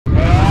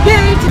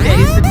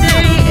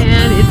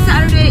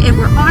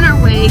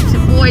our way to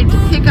Boyd to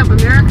pick up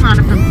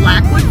Americana from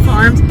Blackwood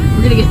Farms.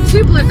 We're gonna get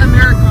 2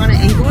 Americana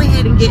and go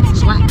ahead and get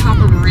Black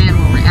Copper Maran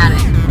while we're at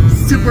it.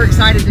 Super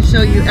excited to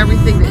show you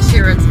everything that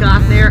Sharon's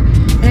got there,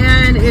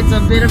 and it's a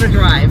bit of a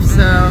drive,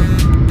 so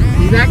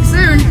be back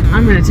soon.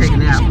 I'm gonna take a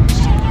nap.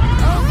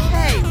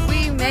 Okay,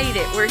 we made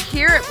it. We're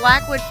here at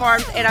Blackwood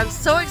Farms, and I'm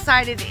so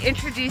excited to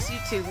introduce you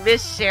to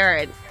Miss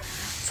Sharon.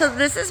 So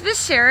this is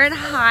Miss Sharon.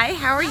 Hi,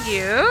 how are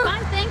you?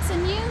 Fine, thanks,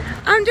 and you?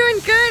 I'm doing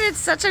good. It's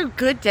such a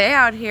good day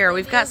out here.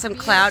 We've got some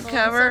cloud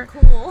cover. So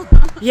cool.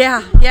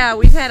 Yeah,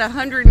 we've had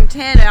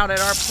 110 out at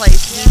our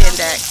place, heat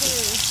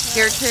index.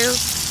 Here too?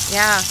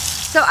 Yeah.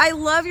 So I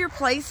love your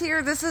place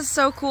here. This is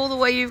so cool the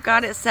way you've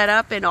got it set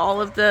up, and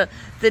all of the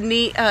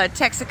neat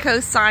Texaco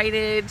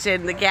signage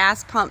and the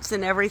gas pumps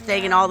and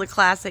everything, and all the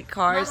classic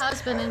cars. My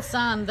husband and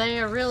son, they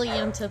are really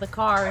into the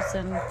cars,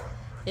 and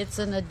it's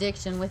an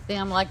addiction with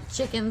them, like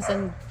chickens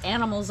and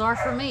animals are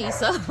for me.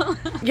 So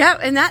yeah,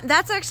 and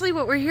that's actually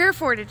what we're here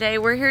for today.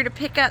 We're here to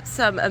pick up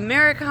some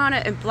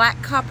Americana and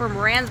Black Copper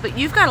Marans, but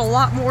you've got a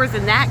lot more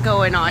than that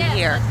going on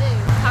here. Yes, I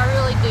do. I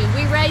really do.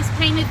 We raise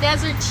painted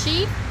desert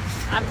sheep.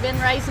 I've been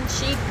raising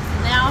sheep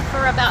now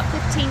for about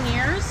 15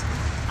 years.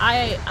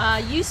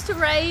 I used to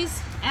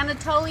raise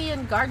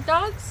Anatolian guard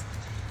dogs,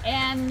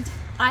 and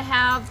I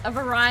have a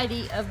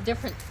variety of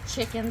different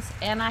chickens,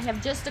 and I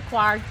have just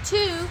acquired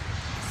 2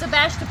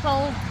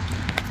 Sebastopol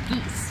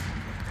geese,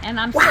 and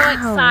I'm so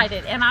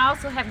excited. And I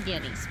also have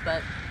guineas,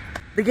 but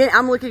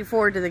I'm looking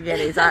forward to the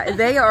guineas.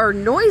 They are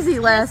noisy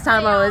last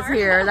time I was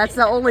here. That's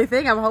the only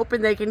thing. I'm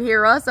hoping they can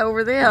hear us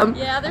over them.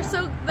 Yeah, they are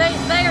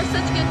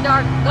such good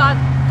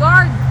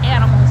guard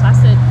animals. I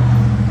said,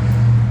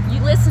 you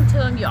listen to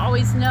them, you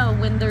always know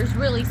when there's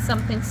really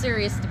something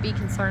serious to be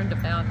concerned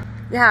about.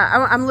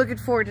 Yeah, I'm looking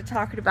forward to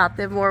talking about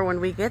them more when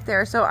we get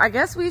there. So I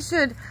guess we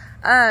should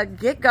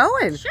get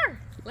going. Sure,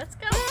 let's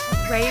go.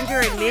 Ranger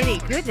and Minnie.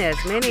 Goodness,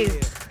 Minnie's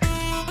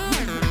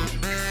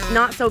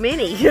not so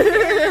many. She's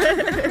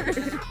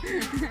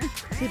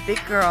a big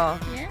girl.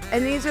 Yeah.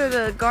 And these are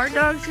the guard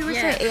dogs, you would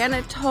say?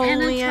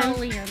 Anatolian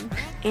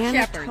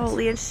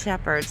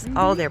Shepherds. Mm-hmm.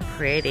 Oh, they're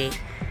pretty.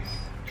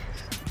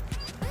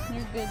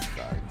 They're good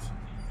guards.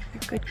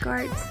 They're good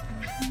guards.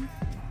 Mm-hmm.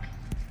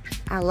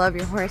 I love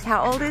your horse.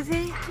 How old is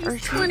he?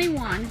 He's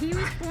 21. He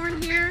was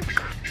born here.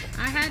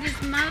 I had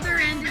his mother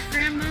and his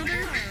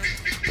grandmother.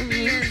 Mm-hmm.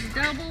 He is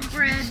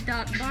double-bred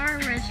 .bar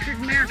registered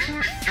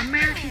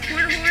American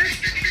Quarter Horse.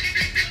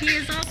 He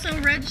is also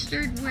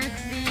registered with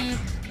the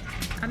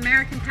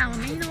American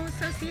Palomino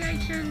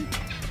Association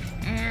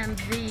and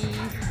the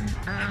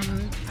I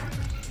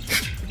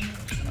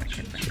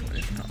can't think what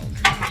it's called.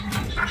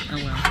 Oh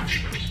well,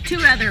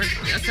 2 other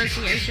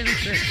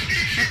associations that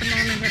at the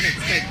moment have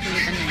escaped me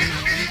the name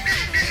of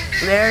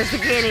them. There's the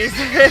guineas.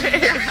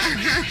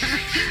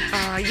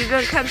 Oh, you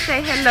gonna come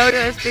say hello to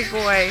us, big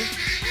boy?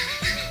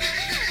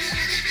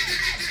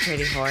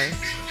 Pretty horse.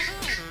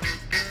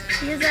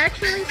 He is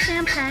actually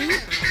Champaign,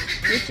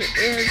 which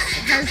has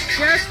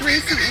just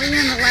recently,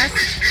 in the last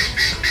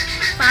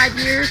 5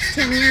 years,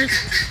 10 years,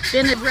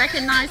 been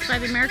recognized by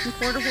the American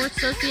Quarter Horse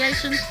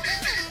Association.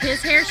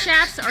 His hair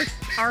shafts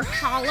are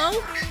hollow,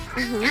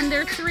 mm-hmm. and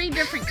they're 3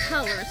 different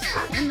colors.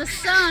 In the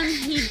sun,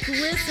 he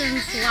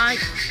glistens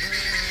like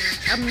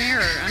a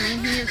mirror. I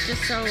mean, he is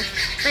just so...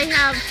 They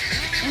have,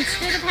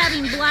 instead of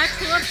having black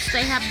hoofs,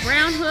 they have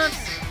brown hoofs.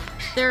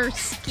 Their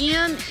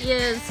skin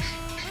is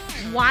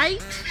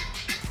white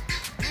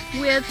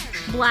with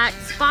black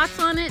spots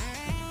on it,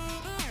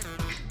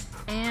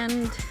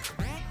 and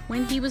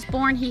when he was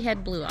born he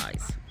had blue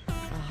eyes.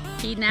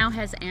 He now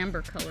has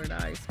amber colored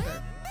eyes.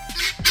 But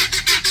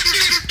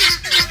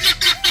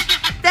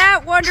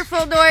that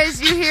wonderful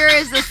noise you hear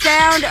is the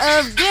sound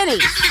of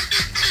guineas,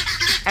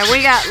 and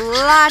we got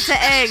lots of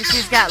eggs.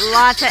 She's got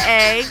lots of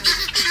eggs.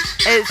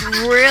 It's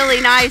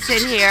really nice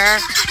in here.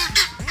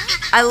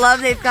 I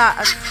love they've got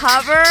a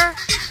cover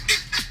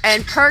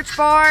and perch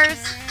bars,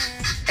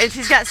 and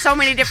she's got so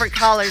many different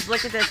colors.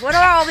 Look at this. What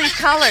are all these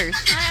colors?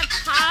 I have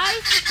pie,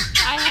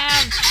 I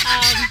have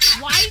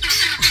white,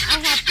 I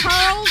have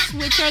pearls,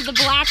 which are the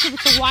black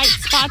with the white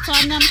spots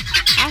on them.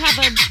 I have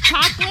a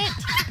chocolate,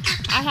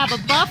 I have a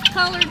buff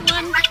colored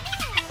one,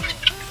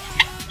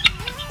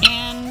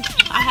 and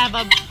I have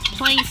a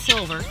plain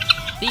silver.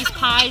 These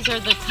pies are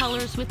the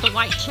colors with the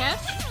white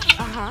chest.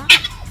 Uh-huh.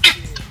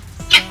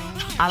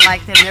 I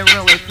like them. They're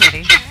really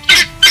pretty.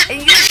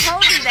 And you had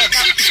told me that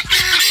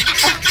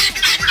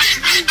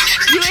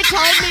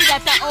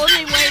the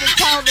only way to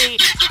tell the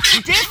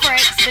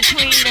difference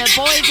between the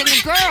boys and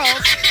the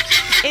girls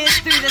is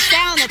through the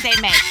sound that they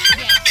make.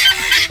 Yes.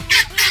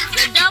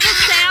 The double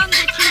sound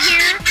that you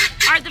hear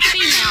are the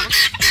females,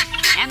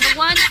 and the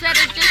ones that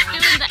are just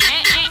doing the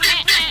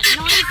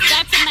noise,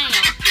 that's a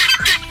male.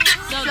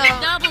 So the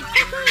double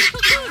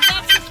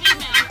that's the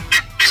female.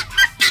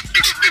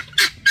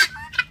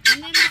 And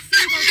then the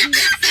single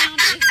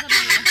sound is the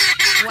male.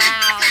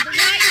 Wow. So the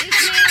white is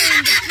male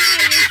and the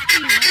pie is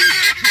female.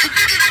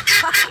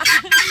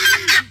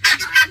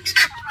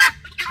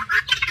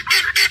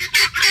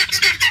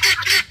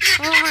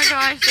 Oh my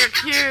gosh, they're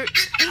cute.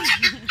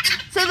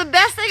 So the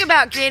best thing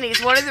about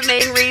guineas, one of the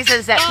main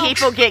reasons that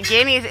people get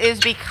guineas is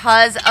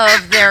because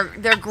of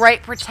their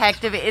great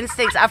protective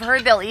instincts. I've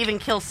heard they'll even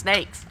kill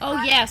snakes.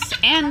 Oh yes,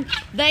 and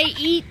they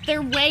eat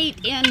their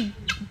weight in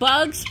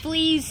bugs,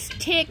 fleas,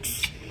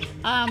 ticks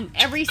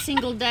every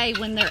single day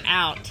when they're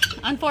out.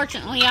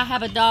 Unfortunately, I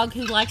have a dog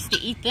who likes to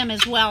eat them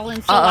as well,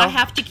 and so I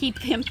have to keep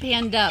him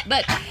pinned up.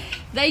 But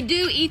they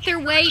do eat their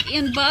weight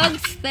in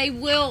bugs. They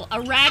will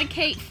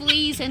eradicate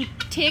fleas and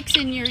ticks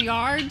in your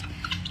yard.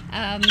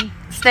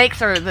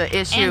 Snakes are the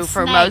issue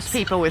for most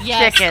people with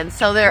chickens,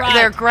 so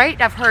they're great.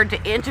 I've heard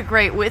to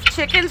integrate with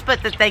chickens,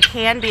 but that they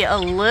can be a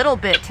little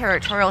bit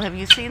territorial. Have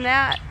you seen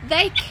that?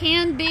 They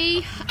can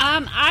be.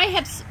 I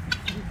have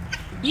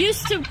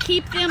used to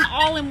keep them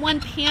all in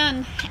one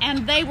pen,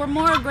 and they were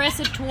more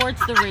aggressive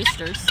towards the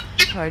roosters.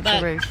 Towards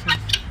the roosters.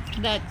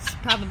 That's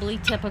probably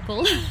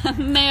typical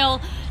male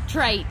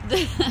trait.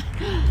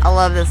 I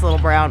love this little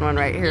brown one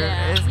right here.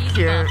 Yeah, it's he's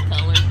cute.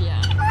 colored,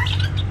 yeah.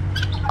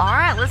 All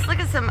right, let's look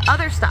at some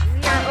other stuff.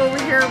 We are over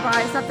here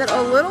by something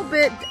a little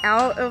bit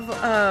out of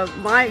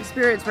my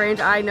experience range.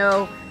 I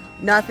know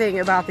nothing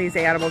about these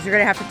animals. You're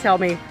gonna have to tell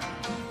me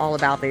all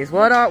about these.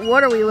 What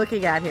are we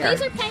looking at here?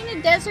 These are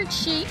painted desert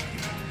sheep.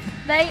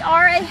 They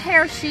are a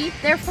hair sheep,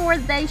 therefore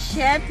they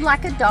shed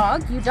like a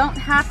dog. You don't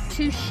have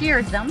to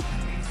shear them.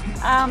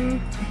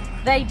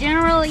 They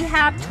generally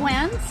have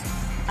twins.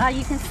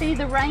 You can see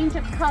the range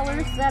of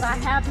colors that I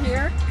have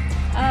here.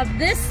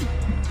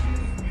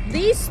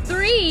 These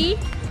three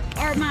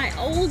are my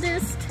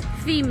oldest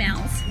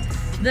females.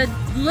 The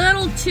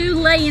little two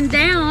laying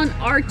down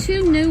are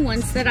two new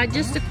ones that I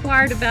just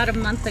acquired about a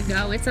month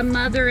ago. It's a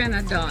mother and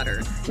a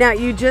daughter. Now,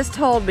 you just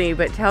told me,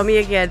 but tell me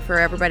again for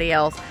everybody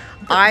else.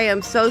 I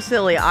am so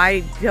silly.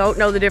 I don't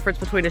know the difference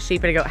between a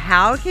sheep and a goat.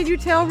 How can you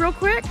tell real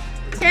quick?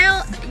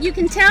 You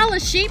can tell a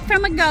sheep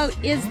from a goat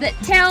is that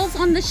tails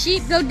on the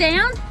sheep go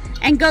down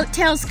and goat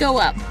tails go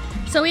up.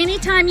 So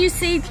anytime you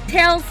see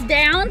tails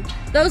down,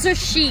 those are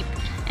sheep,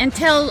 and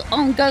tails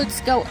on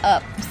goats go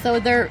up. So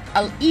they're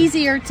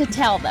easier to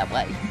tell that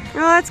way. Oh,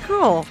 that's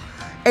cool.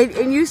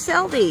 And you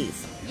sell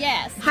these?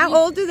 Yes. How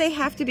old do they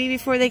have to be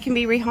before they can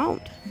be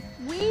rehomed?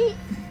 We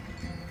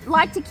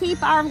like to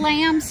keep our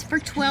lambs for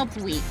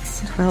 12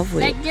 weeks. 12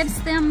 weeks. That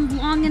gives them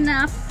long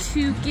enough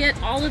to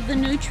get all of the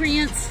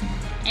nutrients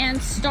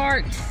and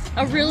start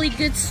a really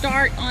good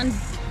start on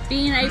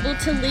being able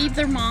to leave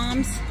their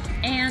moms.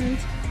 And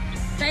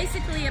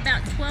basically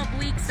about 12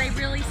 weeks they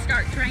really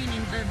start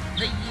draining the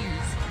ewes,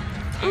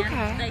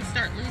 and they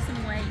start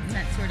losing weight and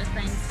that sort of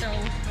thing. So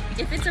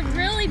if it's a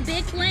really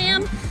big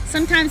lamb,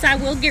 sometimes I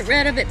will get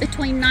rid of it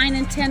between 9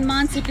 and 10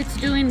 months if it's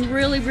doing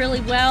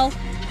really well,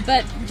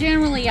 but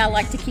generally I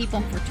like to keep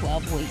them for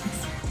 12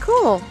 weeks.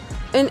 Cool.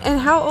 And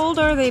how old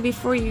are they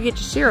before you get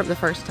to shear them the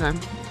first time?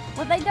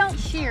 Well, they don't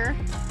shear.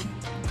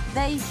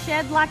 They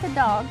shed like a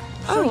dog,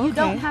 so you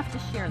don't have to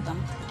shear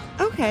them.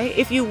 Okay,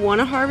 if you want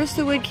to harvest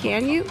the wood,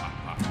 can you?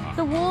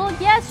 The wool,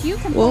 yes, you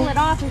can pull it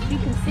off. As you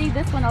can see,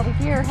 this one over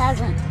here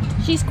hasn't,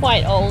 she's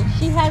quite old.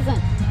 She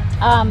hasn't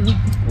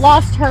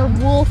lost her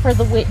wool for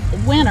the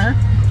winter.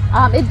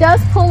 It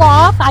does pull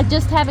off. I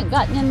just haven't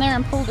gotten in there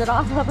and pulled it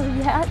off of her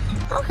yet.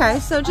 Okay,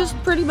 so just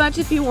pretty much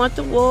if you want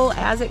the wool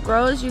as it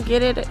grows, you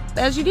get it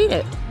as you need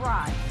it.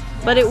 Right.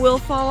 But it will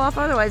fall off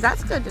otherwise.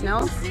 That's good to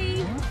know.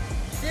 See,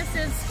 this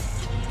is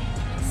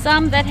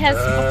some that has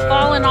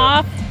fallen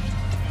off.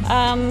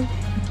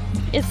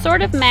 It's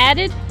sort of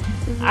matted.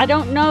 I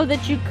don't know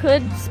that you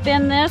could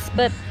spin this,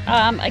 but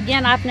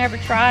again, I've never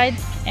tried,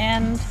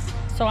 and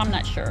so I'm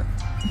not sure.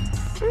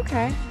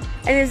 Okay.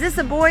 And is this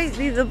a boy?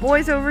 These are the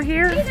boys over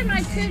here? These are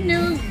my two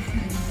new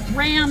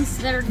rams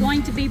that are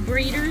going to be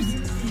breeders.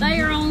 They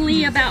are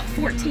only about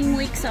 14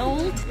 weeks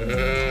old.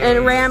 And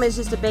a ram is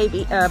just a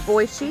baby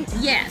boy sheep?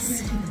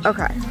 Yes.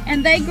 Okay.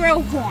 And they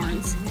grow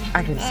horns.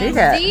 I can see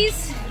that.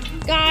 These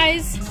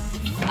guys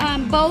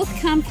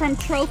both come from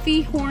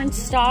trophy horn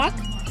stock.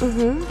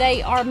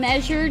 They are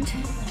measured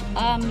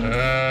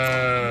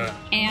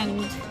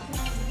and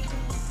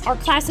are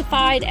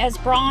classified as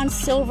bronze,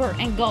 silver,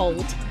 and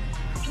gold.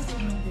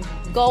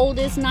 Gold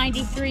is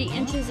 93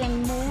 inches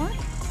and more,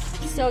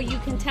 so you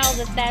can tell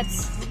that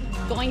that's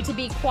going to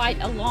be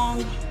quite a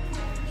long,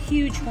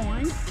 huge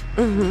horn.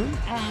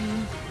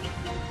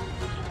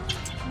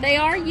 They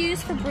are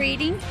used for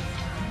breeding.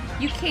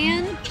 You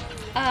can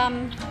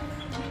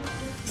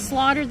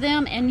slaughter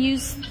them and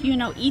use,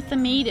 eat the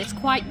meat. It's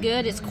quite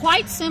good. It's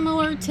quite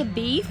similar to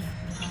beef.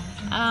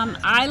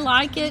 I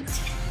like it.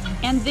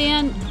 And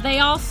then they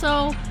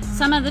also,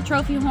 some of the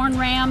trophy horn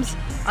rams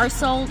are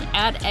sold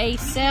at a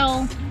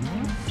sale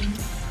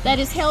that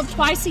is held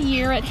twice a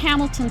year at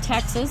Hamilton,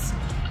 Texas,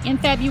 in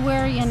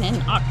February and in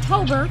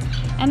October,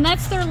 and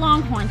that's their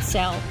Longhorn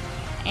sale.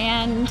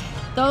 And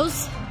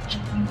those,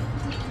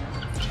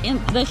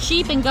 the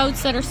sheep and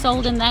goats that are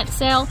sold in that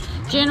sale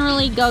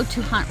generally go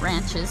to hunt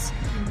ranches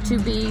to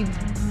be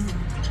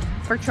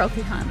for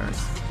trophy hunters.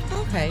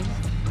 Okay.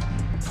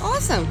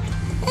 Awesome.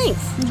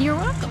 Thanks. You're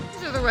welcome.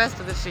 These are the rest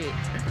of the sheep.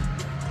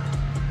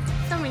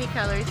 So many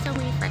colors, so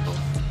many freckles.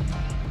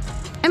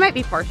 might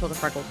be partial to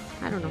freckles.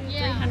 I don't know.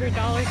 Yeah.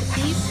 $300 a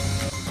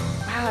piece.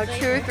 Wow,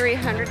 $200 or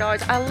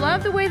 $300. I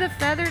love the way the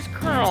feathers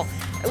curl.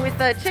 With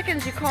the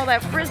chickens, you call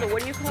that frizzle.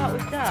 What do you call it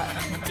with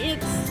ducks?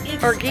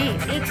 It's or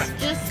geese. It's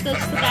just the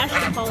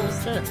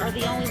Sebastopols that are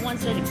the only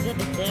ones that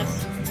exhibit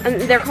this.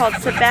 And they're called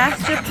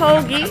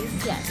Sebastopol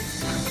geese?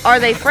 Yes. Are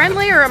they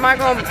friendly, or am I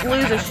going to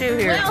lose a shoe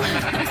here? Well,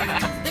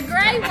 the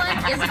gray one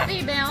is a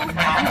female,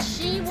 and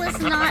she was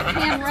not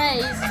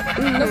hand-raised.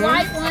 The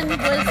white one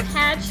was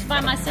hatched by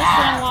my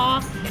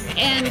sister-in-law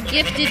and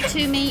gifted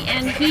to me,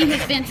 and he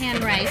has been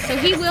hand-raised. So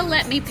he will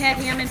let me pet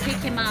him and pick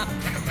him up.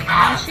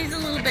 She's a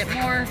little bit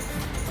more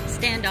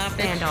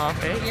standoffish.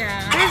 Standoffish?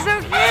 Yeah. They're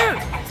so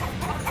cute!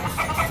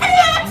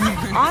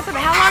 Awesome.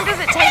 How long does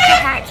it take to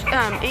hatch,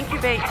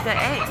 incubate the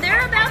egg?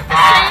 They're about the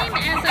same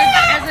as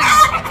a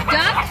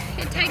duck.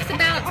 It takes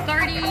about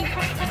 30,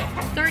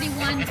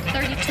 31,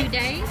 32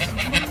 days.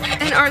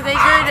 And are they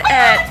good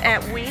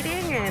at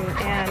weeding and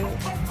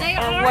they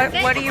are,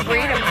 what do you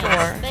breed them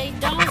for? They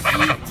don't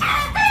eat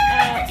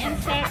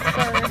insects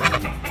or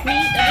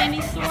meat of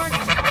any sort.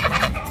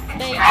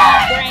 They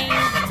eat grain,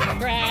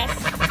 grass.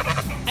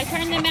 I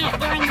turn them out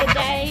during the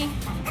day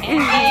and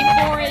they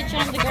forage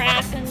on the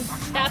grass and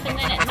stuff, and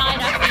then at night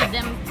I feed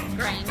them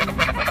grain.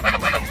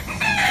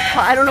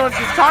 I don't know if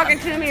she's talking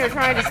to me or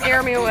trying to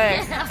scare me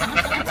away.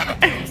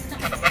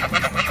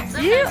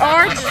 You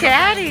are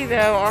chatty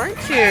though, aren't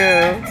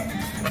you?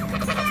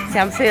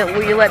 Sam said,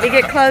 will you let me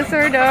get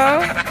closer?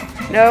 No.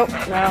 Nope,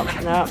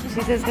 no.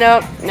 She says,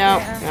 nope, no,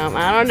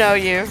 I don't know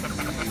you.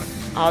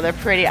 Oh, they're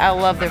pretty. I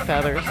love their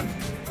feathers.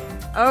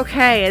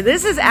 Okay,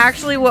 this is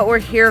actually what we're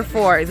here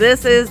for.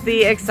 This is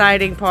the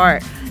exciting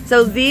part.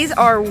 So these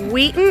are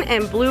Wheaton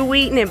and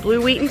Wheaton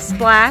and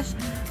Splash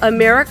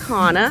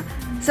Ameraucana.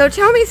 So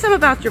tell me some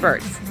about your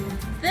birds.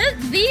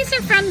 These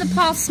are from the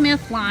Paul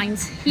Smith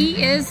lines.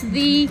 He is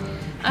the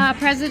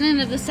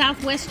president of the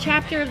Southwest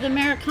chapter of the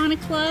Americana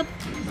Club.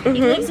 He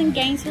lives in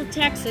Gainesville,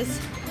 Texas.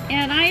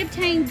 And I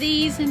obtained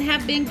these and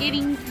have been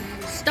getting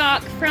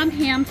stock from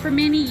him for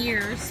many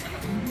years.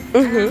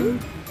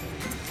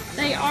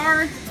 They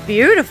are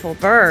beautiful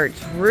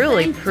birds,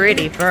 really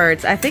pretty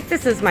birds. I think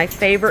this is my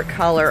favorite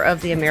color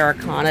of the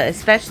Americana,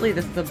 especially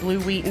the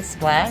blue Wheaton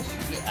Splash.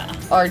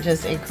 Are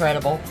just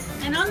incredible.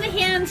 And on the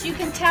hens, you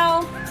can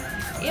tell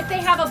if they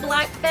have a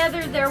black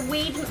feather, they're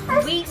Wheaton.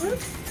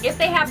 If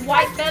they have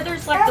white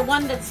feathers, like the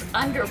one that's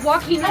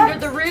walking under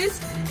the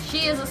roost,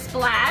 she is a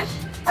Splash.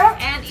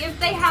 And if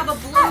they have a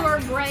blue or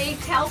gray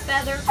tail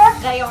feather,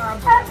 they are a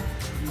blue.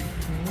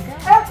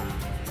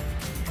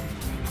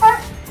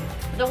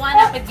 The one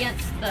up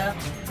against the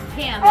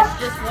hen that's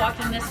just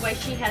walking this way,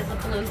 she has a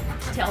blue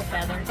tail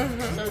feather. So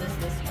does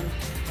this one.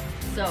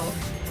 So,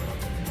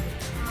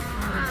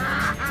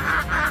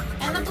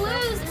 and the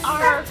blues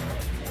are.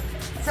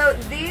 So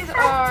these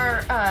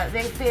are,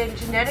 they've been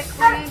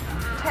genetically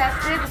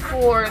tested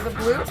for the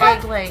blue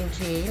egg-laying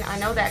gene. I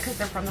know that because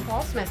they're from the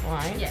Paul Smith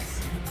line. Yes.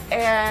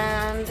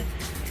 And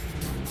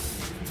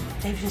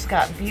they've just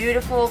got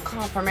beautiful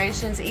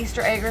conformations.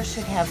 Easter eggers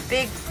should have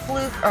big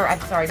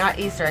not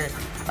Easter eggers.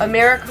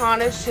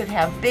 Americanas should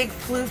have big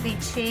floofy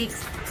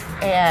cheeks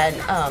and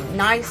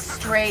nice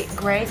straight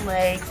gray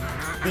legs.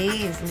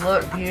 These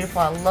look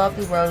beautiful. I love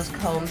the rose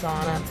combs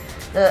on them.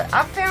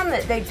 I found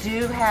that they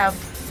do have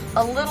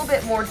a little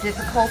bit more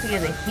difficulty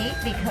in the heat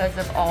because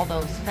of all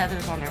those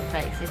feathers on their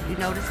face. If you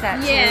notice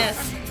that too?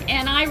 Yes,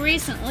 and I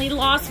recently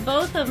lost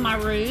both of my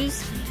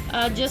roos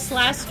just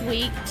last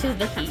week to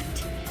the heat.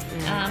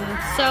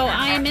 So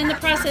I am in the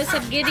process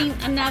of getting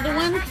another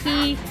one.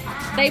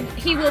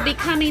 He will be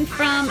coming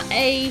from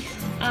a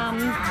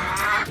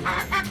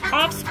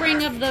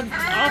offspring of the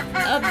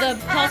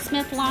Paul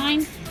Smith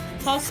line.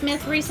 Paul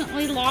Smith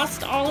recently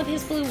lost all of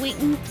his blue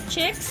Wheaton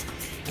chicks,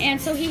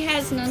 and so he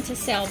has none to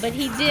sell. But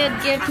he did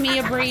give me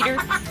a breeder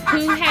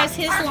who has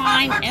his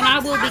line, and I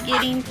will be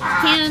getting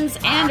hens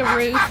and a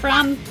roo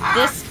from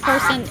this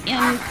person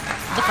in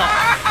the fall.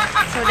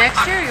 So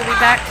next year you'll be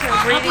back to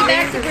breeding. I'll be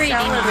back to breeding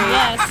them,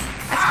 yes.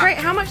 That's great.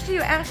 How much do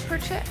you ask per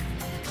chick?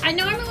 I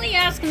normally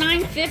ask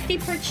 $9.50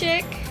 per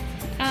chick.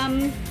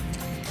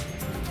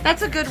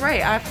 That's a good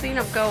rate. I've seen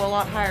them go a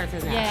lot higher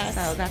than that. Yes.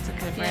 So that's a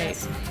good rate.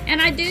 And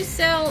I do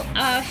sell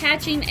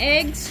hatching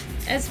eggs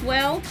as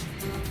well.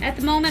 At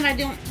the moment, I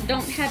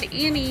don't have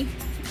any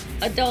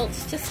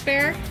adults to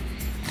spare,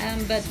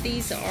 but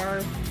these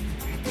are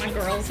my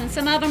girls, and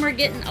some of them are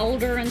getting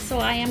older, and so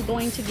I am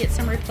going to get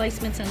some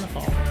replacements in the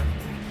fall.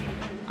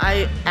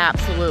 I've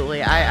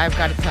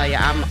got to tell you,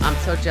 I'm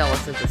so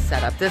jealous of this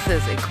setup. This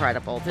is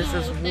incredible. This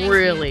is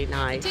really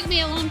nice. It took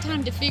me a long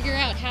time to figure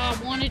out how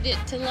I wanted it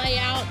to lay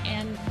out,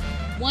 and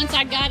once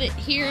I got it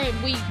here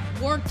and we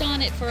worked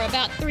on it for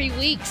about 3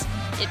 weeks,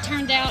 it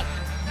turned out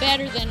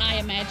better than I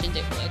imagined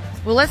it would.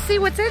 Well, let's see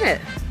what's in it.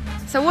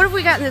 So what have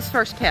we got in this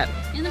first pen?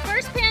 In the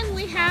first pen,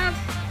 we have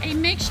a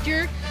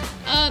mixture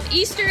of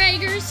Easter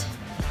eggers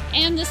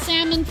and the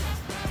salmon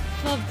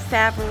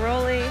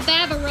Favaroli.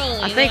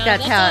 Favaroli. I think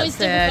that's how it's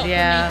said,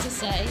 yeah. For me to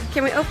say.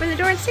 Can we open the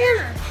door and see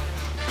her?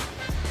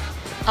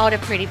 Oh, the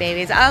pretty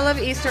babies. I love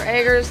Easter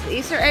eggers. The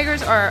Easter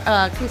eggers are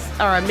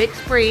a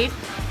mixed breed.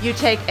 You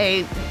take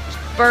a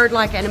bird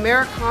like an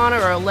Americana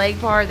or a leg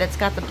bar that's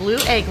got the blue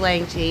egg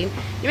laying gene.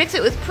 You mix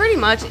it with pretty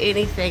much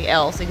anything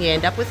else and you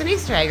end up with an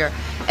Easter egger.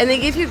 And they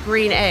give you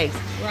green eggs.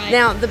 Right.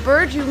 Now, the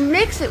bird you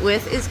mix it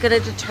with is going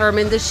to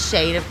determine the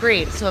shade of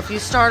green. So if you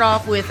start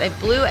off with a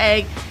blue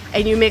egg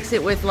and you mix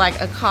it with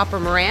like a Copper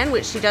Maran,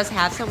 which she does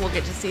have some, we'll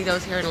get to see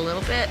those here in a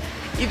little bit,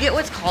 you get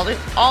what's called an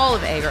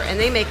olive egger, and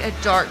they make a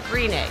dark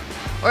green egg.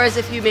 Whereas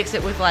if you mix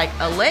it with like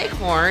a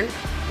leghorn,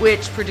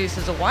 which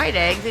produces a white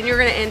egg, then you're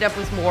going to end up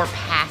with more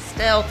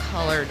pastel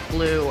colored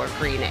blue or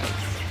green eggs.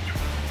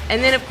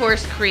 And then of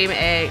course cream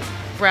egg,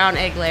 brown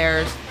egg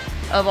layers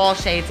of all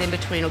shades in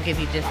between will give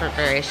you different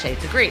various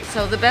shades of green.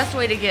 So the best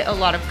way to get a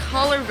lot of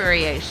color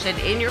variation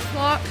in your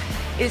flock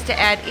is to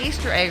add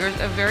Easter eggers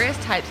of various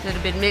types that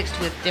have been mixed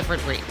with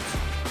different breeds.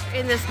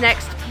 In this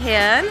next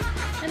pen,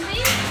 And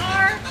these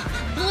are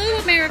blue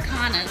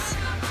Americanas.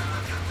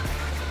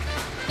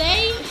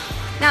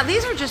 Now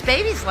these were just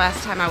babies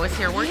last time I was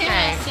here, weren't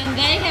Yes, and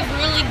they have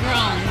really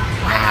grown.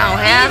 Wow,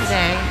 have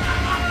they?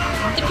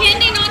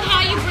 Depending on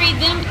how you breed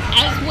them,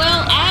 as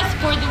well as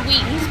for the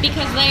Wheatons,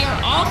 because they are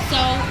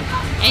also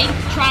a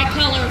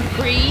tricolor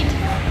breed,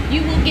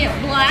 you will get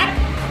black,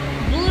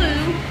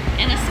 blue,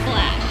 and a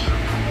splash.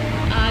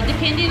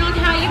 Depending on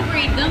how you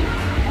breed them,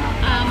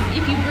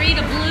 if you breed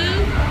a blue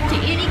to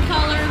any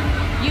color,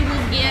 you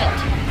will get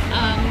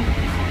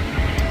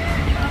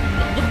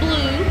the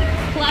blue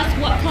plus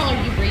what color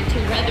you breed to,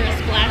 whether a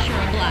splash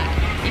or a black.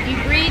 If you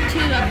breed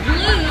to a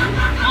blue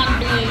on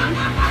blue,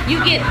 you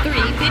get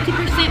 50%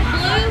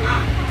 blue,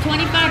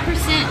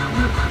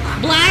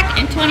 25% black,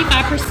 and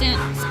 25%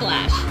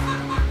 splash.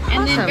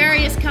 And then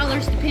various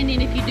colors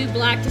depending if you do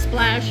black to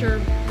splash or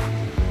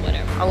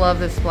whatever. I love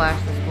this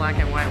splash, this black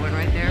and white one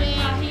right there.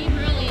 Yeah, he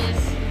really is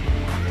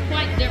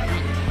quite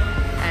different.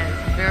 And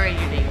it's a very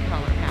unique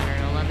color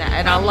pattern. I love that.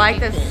 And I like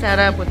this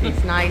setup with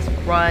these nice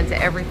runs.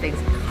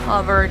 Everything's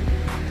covered.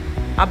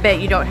 I bet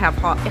you don't have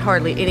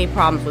hardly any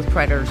problems with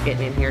predators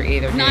getting in here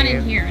either, do you? Not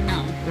in here,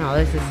 no. No,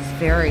 this is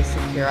very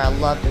secure. I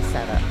love this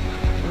setup.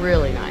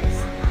 Really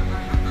nice.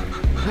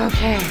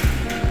 Okay.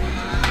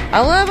 I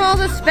love all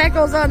the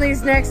speckles on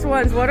these next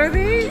ones. What are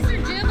these? These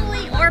are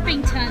Jubilee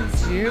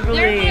Orphingtons. Jubilee.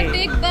 They're my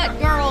big butt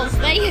girls.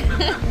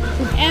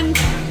 And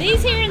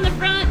these here in the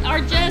front are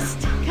just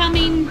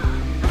coming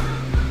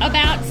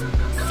about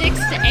 6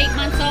 to 8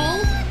 months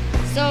old.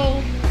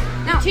 So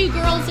the two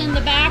girls in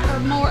the back are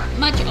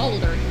much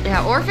older.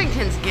 Yeah,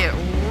 Orphingtons get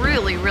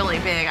really, really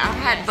big. I've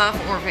had buff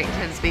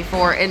Orphingtons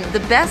before, and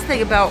the best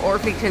thing about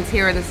Orphingtons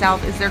here in the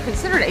South is they're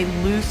considered a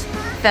loose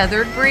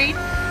feathered breed,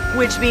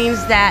 which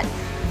means that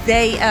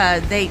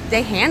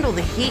they handle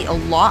the heat a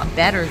lot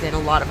better than a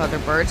lot of other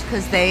birds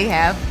because they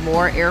have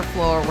more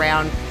airflow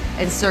around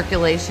and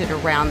circulation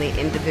around the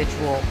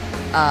individual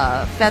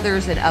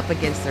feathers and up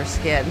against their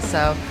skin.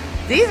 So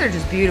these are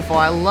just beautiful.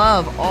 I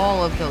love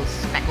all of those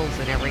speckles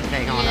and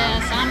everything on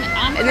them. Yes,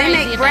 I'm and they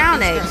make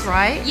brown eggs,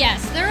 right?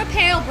 Yes, they're a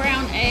pale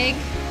brown egg.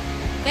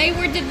 They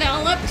were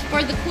developed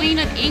for the Queen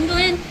of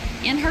England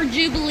in her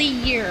Jubilee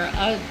year.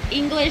 An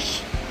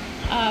English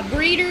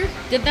breeder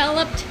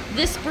developed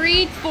this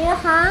breed for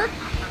her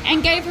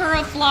and gave her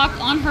a flock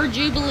on her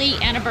Jubilee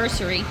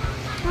anniversary.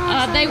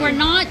 They were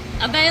not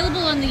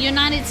available in the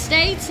United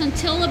States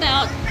until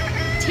about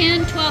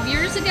 10, 12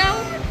 years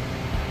ago,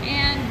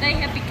 and they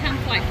have become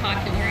quite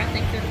popular. I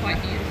think they're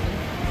quite beautiful.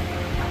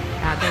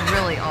 They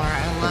really are.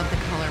 I love the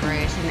color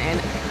variation, and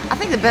I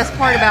think the best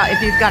part about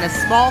if you've got a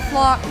small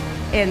flock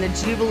and the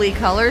Jubilee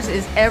colors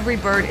is every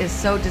bird is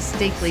so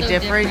distinctly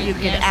different. You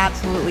can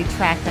absolutely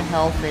track the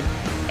health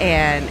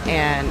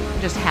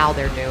and just how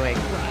they're doing.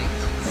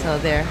 Right. So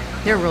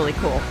they're really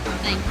cool.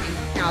 Thank you.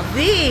 Now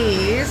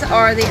these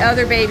are the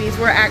other babies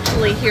we're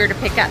actually here to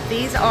pick up.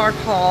 These are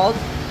called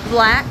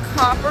Black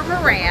Copper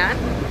Maran.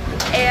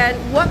 And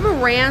what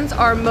Marans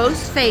are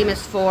most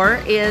famous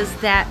for is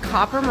that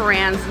Copper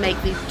Marans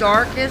make the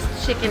darkest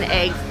chicken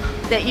eggs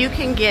that you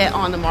can get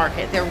on the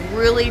market. They're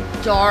really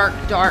dark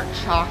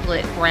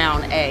chocolate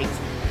brown eggs.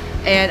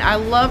 And I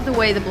love the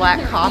way the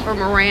Black Copper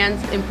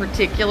Marans in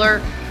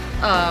particular,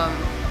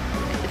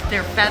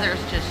 their feathers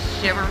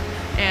just shimmer.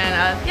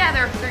 And yeah,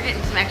 they're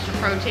getting some extra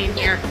protein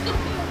here.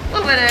 A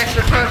little bit of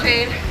extra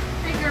protein.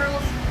 Hey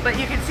girls. But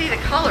you can see the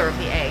color of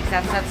the eggs.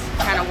 That's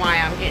kind of why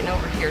I'm getting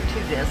over here to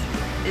this.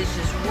 It's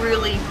just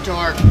really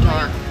dark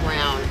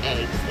brown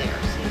eggs there.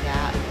 See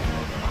that?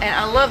 And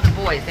I love the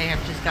boys. They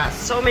have just got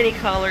so many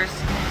colors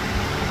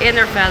in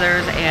their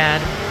feathers,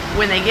 and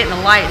when they get in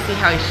the light, see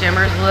how he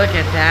shimmers? Look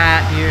at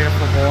that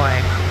beautiful boy.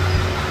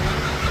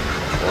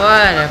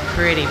 What a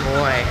pretty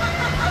boy.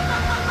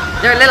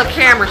 They're a little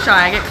camera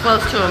shy. I get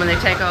close to them and they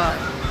take off.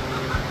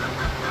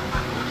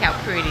 Look how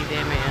pretty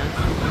them is.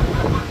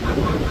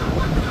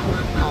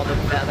 All the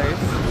feathers.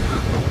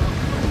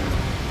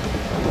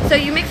 So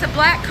you mix a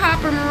Black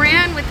Copper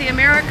Maran with the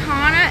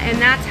Americana,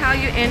 and that's how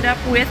you end up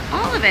with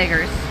olive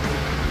eggers.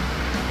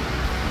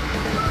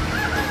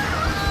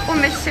 Well,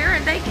 Miss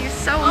Sharon, thank you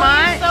so You're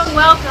much. so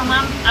welcome.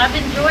 I've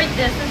enjoyed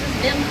this. This has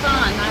been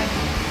fun. I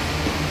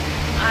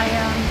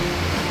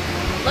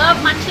love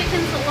my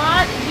chickens a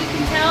lot, as you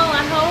can tell.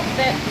 I hope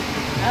that,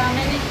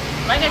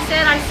 like I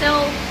said, I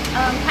sell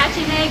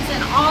hatching eggs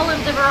in all of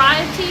the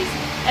varieties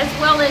as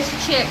well as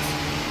chicks.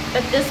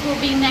 But this will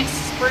be next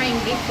spring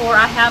before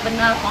I have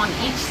enough on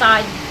each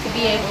side to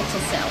be able to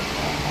sell.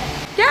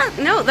 Yeah,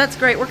 no, that's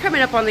great. We're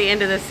coming up on the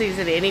end of the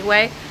season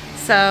anyway.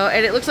 So,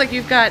 and it looks like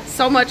you've got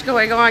so much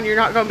going on, you're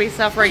not going to be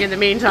suffering in the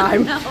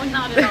meantime. No,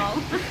 not at all.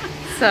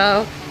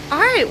 So, all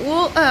right,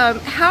 well,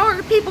 how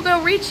are people going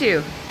to reach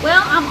you?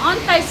 Well, I'm on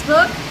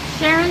Facebook,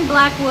 Sharon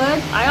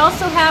Blackwood. I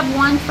also have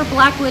one for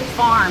Blackwood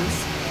Farms.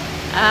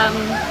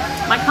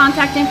 My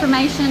contact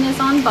information is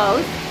on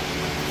both.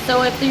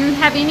 So if you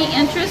have any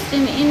interest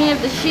in any of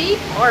the sheep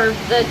or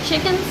the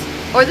chickens,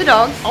 Or the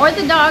dogs.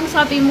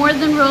 I'll be more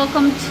than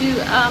welcome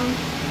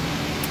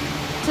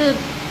to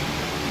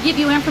give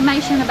you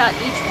information about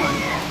each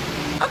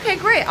one. Okay,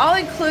 great. I'll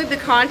include the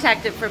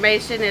contact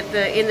information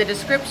in the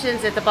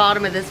descriptions at the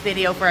bottom of this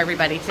video for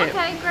everybody too.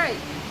 Okay, great.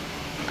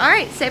 All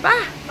right, say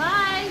bye.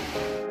 Bye.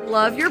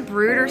 Love your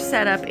brooder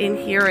setup in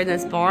here in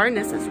this barn.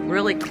 This is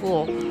really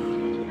cool.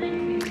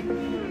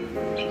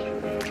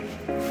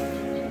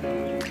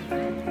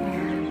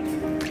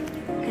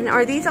 And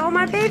are these all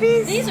my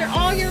babies? These are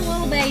all your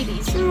little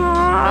babies.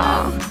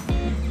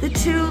 Aww. The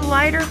two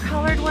lighter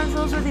colored ones,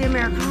 those are the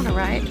Americana,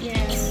 right?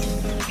 Yes.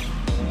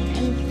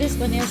 And this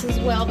one is as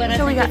well, but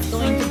So I we think got it's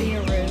going to three. be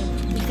a roux.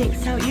 You think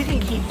so? You can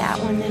keep that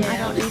one, then I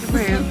don't need a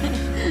room.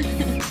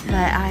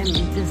 But I'm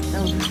just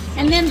those.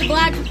 And then the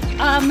black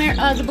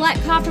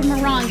Copper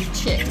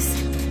Marans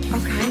chicks.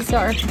 Okay. These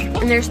are,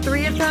 And there's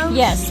 3 of those?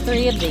 yes,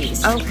 3 of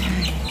these. Okay.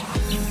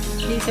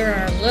 These are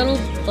our little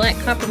black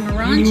Copper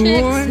Maran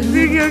chicks.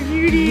 Look how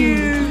cute he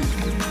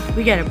is.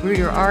 We got a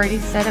brooder already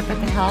set up at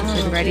the house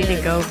and ready to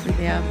good. go for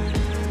them.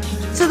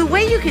 So the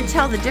way you can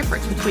tell the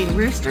difference between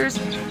roosters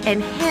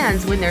and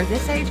hens when they're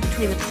this age,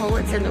 between the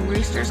pullets and the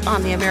roosters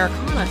on the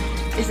Americana,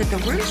 is that the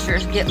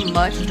roosters get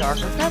much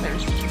darker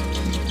feathers.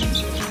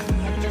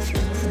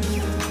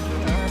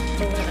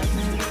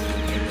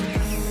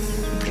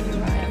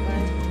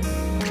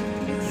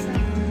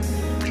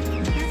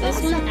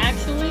 This one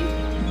actually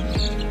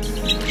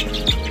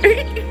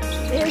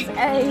is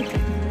a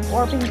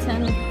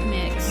Orphington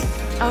mix.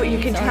 Oh, you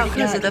can He's tell already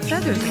because of got- the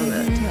feathers on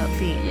the tail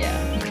feet.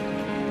 Yeah.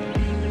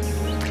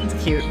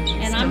 It's cute.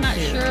 And So I'm not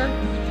cute. sure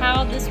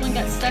how this one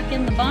got stuck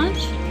in the bunch.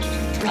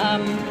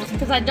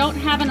 Because I don't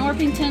have an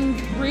Orphington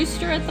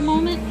rooster at the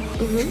moment.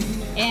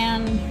 Mm-hmm.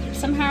 And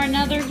somehow or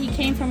another he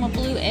came from a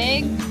blue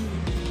egg.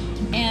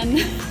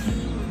 And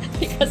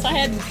because I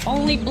had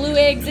only blue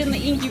eggs in the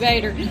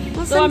incubator.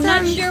 Well, so I'm not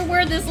sometimes- sure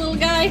where this little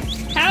guy,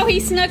 how he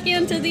snuck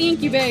into the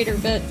incubator,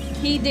 but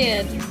he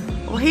did.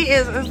 Well, he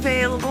is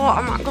available.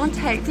 I'm not going to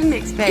take the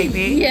mixed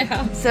baby.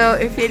 Yeah. So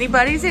if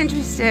anybody's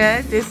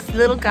interested, this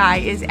little guy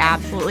is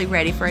absolutely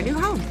ready for a new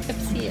home.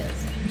 Yes, he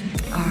is.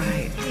 All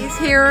right. He's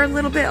here a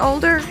little bit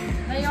older.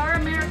 They are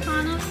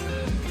Americanas.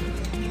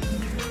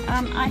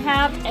 I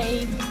have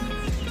a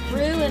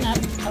roux and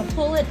a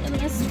pullet in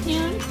this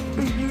pen.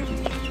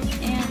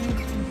 And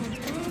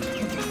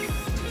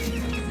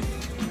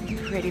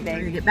Pretty baby. We're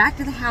going to get back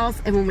to the house,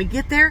 and when we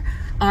get there,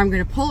 I'm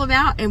going to pull them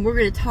out, and we're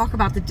going to talk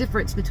about the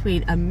difference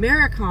between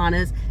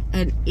Americanas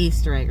and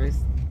Easter eggers.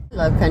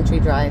 Love country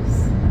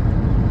drives.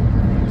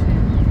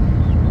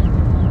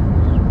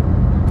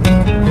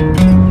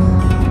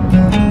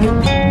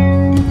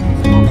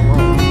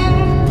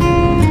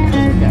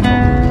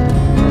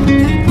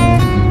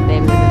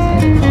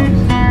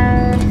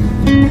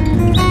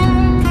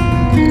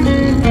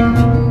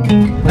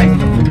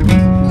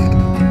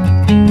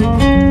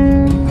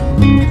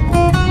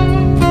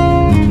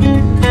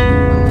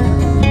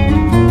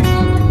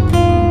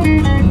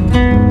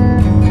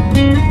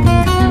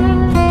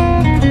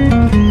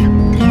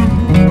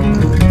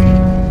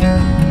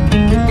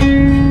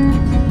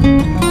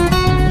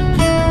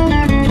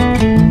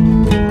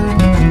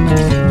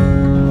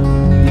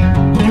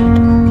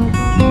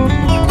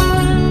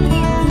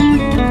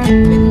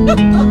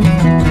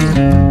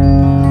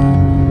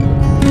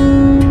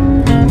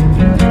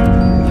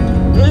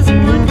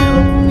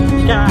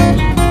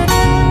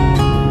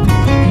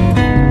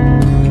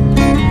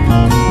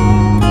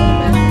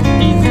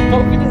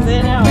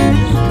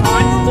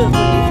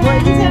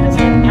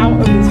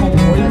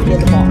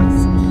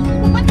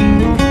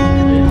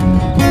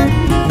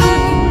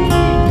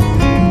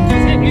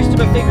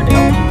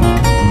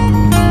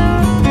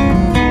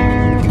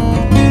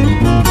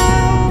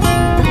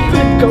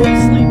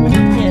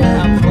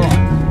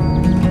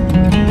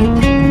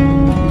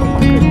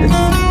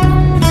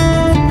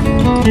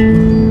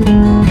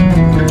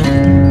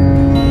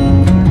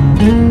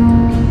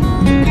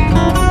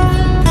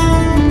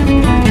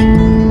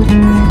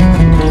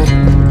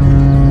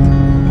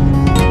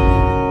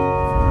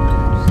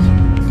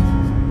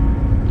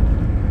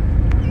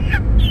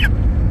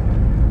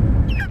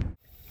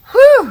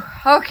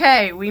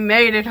 Okay, we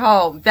made it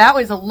home. That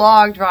was a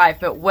long drive,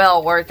 but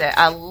well worth it.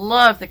 I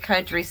love the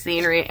country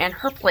scenery, and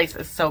her place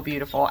is so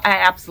beautiful. I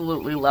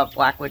absolutely love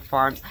Blackwood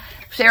Farms.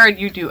 Sharon,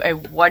 you do a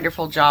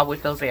wonderful job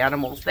with those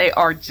animals. They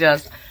are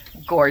just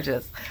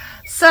gorgeous.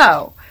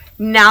 So,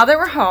 now that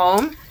we're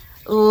home,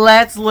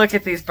 let's look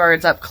at these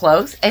birds up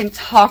close and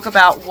talk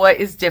about what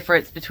is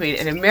different between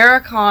an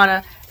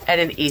Americana and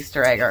an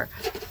Easter egger.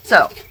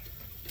 So,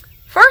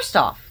 first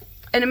off,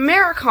 an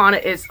Americana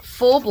is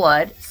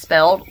full-blood,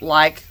 spelled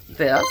like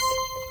this.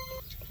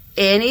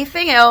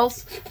 Anything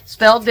else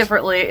spelled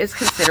differently is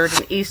considered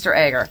an Easter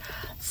egger.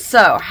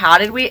 So, how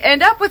did we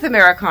end up with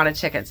Americana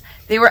chickens?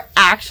 They were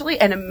actually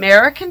an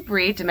American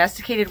breed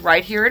domesticated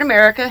right here in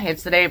America,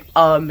 hence the name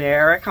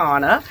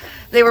Americana.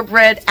 They were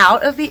bred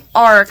out of the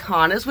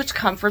Araucanas, which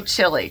come from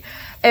Chile.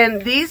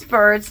 And these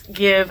birds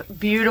give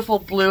beautiful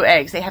blue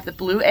eggs. They have the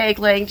blue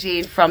egg-laying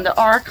gene from the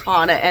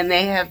Araucana, and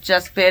they have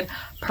just been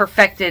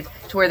perfected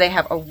to where they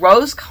have a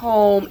rose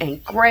comb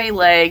and gray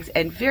legs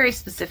and very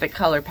specific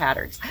color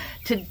patterns.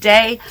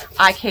 Today,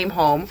 I came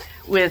home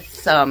with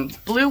some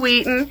blue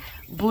Wheaton,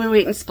 Blue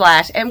Wheaton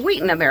Splash, and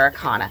Wheaton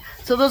Americana.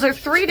 So those are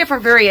three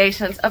different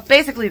variations of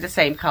basically the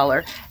same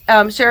color.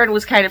 Sharon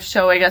was kind of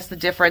showing us the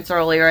difference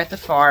earlier at the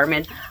farm,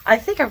 and I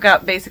think I've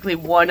got basically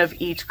one of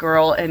each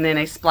girl and then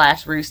a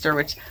Splash rooster,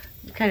 which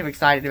I'm kind of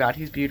excited about.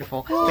 He's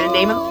beautiful. I'm going to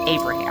name him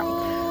Abraham.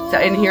 So,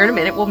 and here in a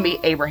minute, we'll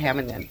meet Abraham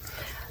and then.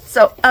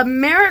 So,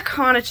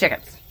 Americana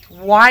chickens.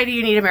 Why do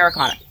you need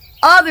Americana?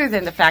 Other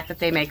than the fact that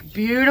they make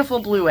beautiful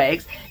blue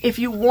eggs, if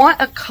you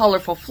want a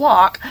colorful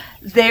flock,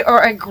 they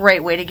are a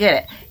great way to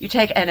get it. You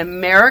take an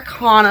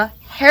Americana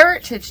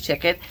heritage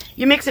chicken,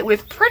 you mix it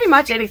with pretty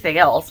much anything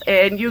else,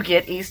 and you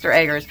get Easter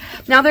eggers.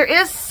 Now, there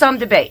is some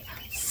debate.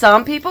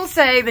 Some people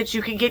say that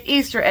you can get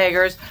Easter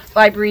eggers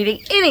by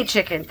breeding any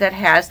chicken that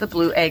has the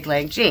blue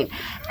egg-laying gene.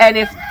 And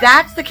if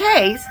that's the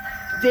case,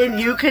 then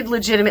you could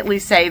legitimately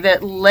say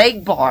that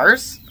leg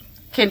bars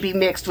can be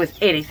mixed with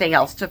anything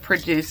else to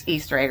produce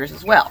Easter eggers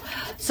as well.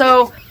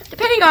 So,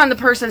 depending on the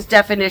person's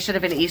definition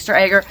of an Easter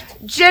egger,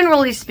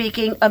 generally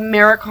speaking,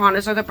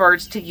 Americanas are the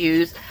birds to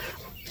use.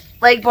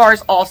 Leg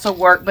bars also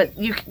work, but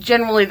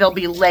generally they'll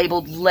be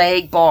labeled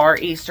leg bar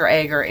Easter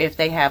egger if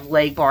they have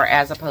leg bar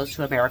as opposed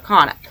to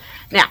Americana.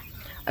 Now,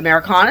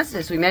 Americanas,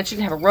 as we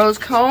mentioned, have a rose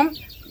comb,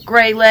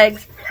 gray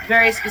legs,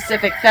 very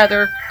specific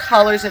feather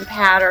colors and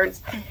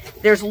patterns.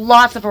 There's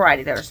lots of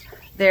variety. There's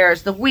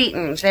the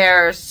Wheaton,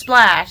 there's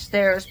Splash,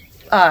 there's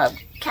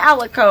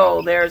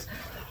Calico, there's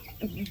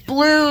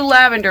blue,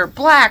 lavender,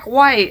 black,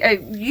 white.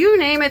 You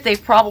name it,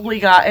 they've probably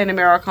got an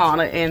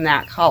Americana in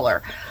that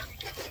color.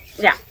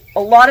 Now,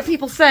 a lot of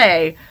people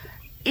say,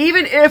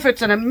 even if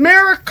it's an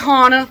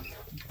Americana,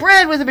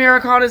 bred with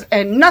Americanas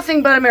and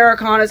nothing but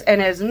Americanas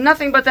and has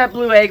nothing but that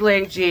blue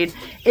egg-laying gene,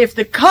 if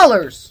the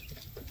colors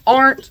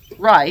aren't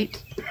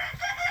right,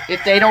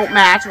 if they don't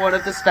match one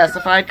of the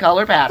specified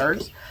color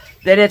patterns,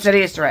 then it's an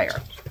Easter egger.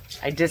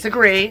 I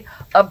disagree.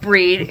 A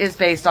breed is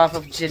based off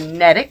of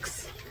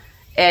genetics.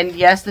 And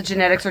yes, the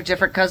genetics are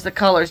different because the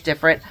color is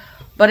different.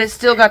 But it's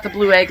still got the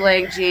blue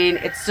egg-laying gene.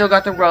 It's still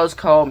got the rose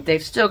comb.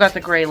 They've still got the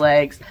gray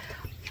legs.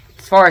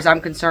 As far as I'm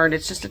concerned,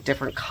 it's just a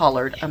different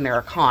colored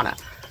Americana.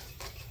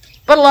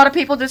 But a lot of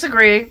people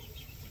disagree.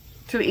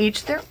 To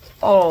each their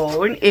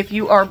own. If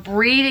you are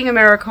breeding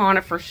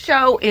Americana for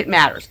show, it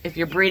matters. If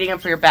you're breeding them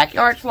for your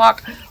backyard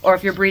flock, or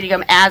if you're breeding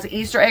them as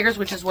Easter eggers,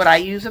 which is what I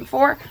use them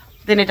for,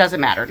 then it doesn't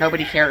matter.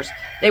 Nobody cares.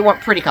 They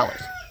want pretty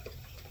colors.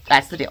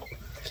 That's the deal.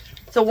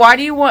 So why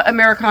do you want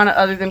Americana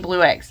other than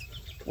blue eggs?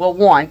 Well,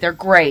 one, they're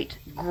great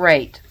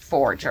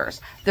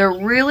foragers. They're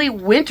really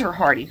winter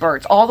hardy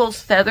birds. All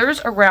those feathers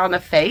around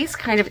the face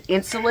kind of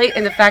insulate,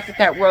 and the fact that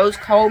that rose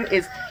comb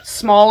is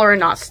smaller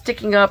and not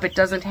sticking up, it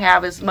doesn't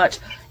have as much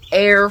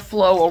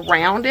airflow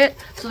around it,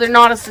 so they're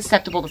not as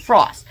susceptible to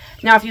frost.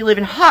 Now, if you live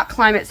in hot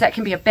climates, that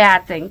can be a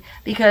bad thing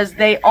because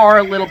they are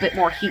a little bit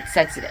more heat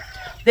sensitive.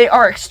 They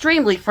are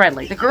extremely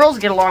friendly. The girls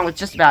get along with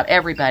just about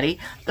everybody.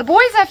 The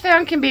boys, I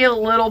found, can be a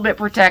little bit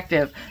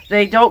protective.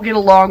 They don't get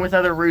along with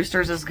other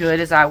roosters as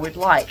good as I would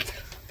like.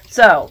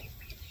 So,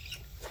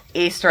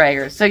 Easter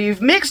eggers. So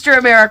you've mixed your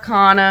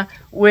Americana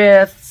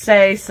with,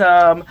 say,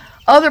 some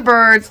other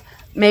birds,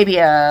 maybe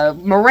a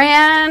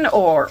Maran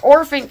or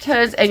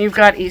Orphingtons, and you've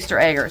got Easter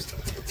eggers.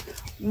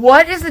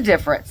 What is the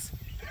difference?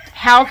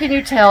 How can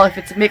you tell if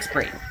it's a mixed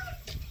breed?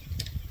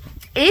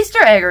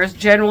 Easter eggers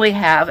generally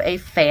have a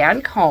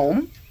fan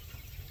comb,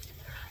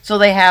 so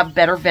they have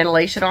better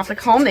ventilation off the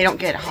comb. They don't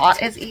get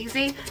hot as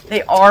easy.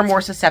 They are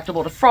more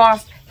susceptible to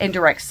frost and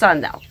direct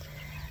sun, though.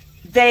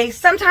 They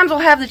sometimes will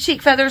have the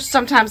cheek feathers,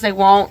 sometimes they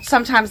won't.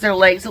 Sometimes their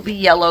legs will be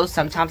yellow,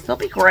 sometimes they'll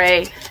be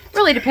gray.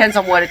 Really depends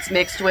on what it's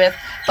mixed with.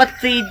 But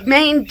the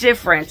main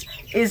difference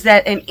is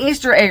that an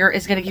Easter egger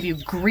is going to give you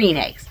green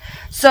eggs.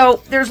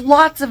 So there's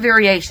lots of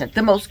variation.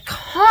 The most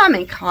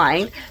common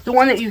kind, the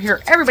one that you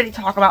hear everybody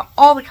talk about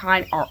all the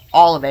time, are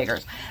olive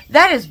eggers.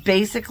 That is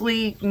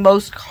basically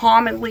most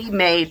commonly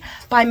made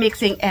by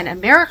mixing an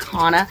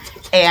Americana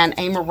and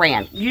a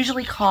Maran.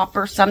 Usually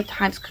copper,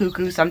 sometimes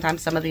cuckoo,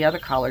 sometimes some of the other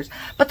colors.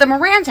 But the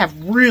Marans have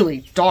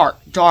really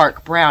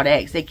dark brown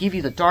eggs. They give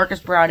you the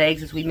darkest brown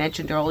eggs, as we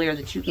mentioned earlier,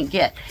 that you can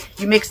get.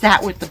 You mix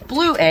that with the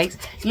blue eggs,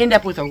 you end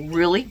up with a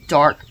really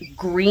dark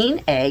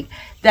green egg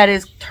that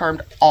is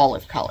termed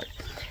olive colored.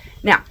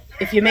 Now,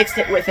 if you mixed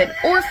it with an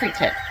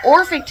Orphington,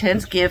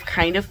 Orphingtons give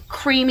kind of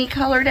creamy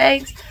colored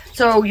eggs.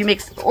 So you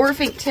mix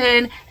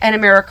Orphington and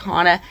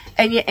Americana,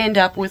 and you end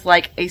up with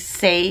like a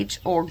sage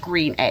or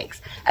green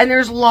eggs. And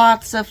there's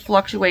lots of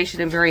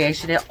fluctuation and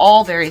variation. It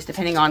all varies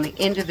depending on the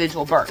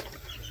individual bird.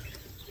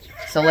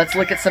 So let's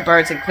look at some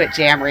birds and quit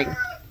jammering.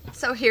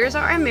 So here's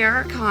our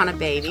Americana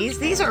babies.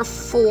 These are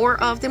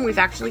 4 of them. We've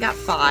actually got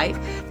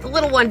 5. The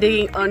little one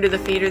digging under the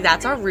feeder,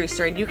 that's our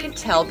rooster, and you can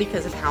tell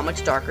because of how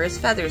much darker his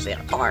feathers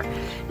are.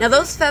 Now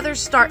those feathers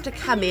start to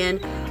come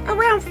in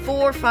around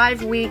 4 or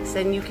 5 weeks,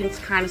 and you can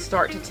kind of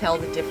start to tell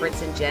the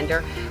difference in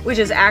gender, which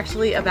is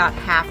actually about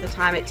half the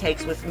time it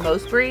takes with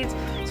most breeds.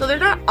 So they're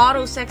not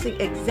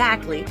auto-sexing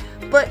exactly,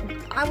 but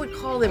I would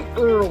call them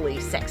early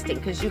sexting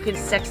because you can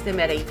sex them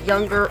at a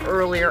younger,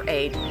 earlier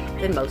age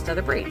than most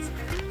other breeds.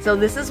 So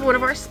this is one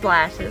of our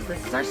splashes.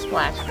 This is our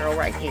splash girl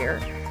right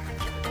here.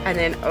 And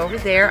then over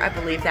there, I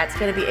believe that's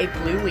going to be a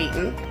blue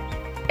Wheaton.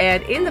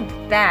 And in the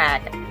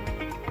back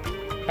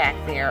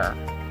there,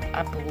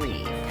 I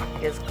believe,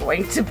 is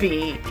going to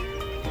be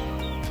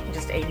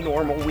just a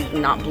normal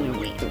Wheaton, not blue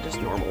Wheaton,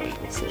 just normal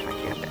Wheaton. Let's see if I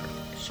can get a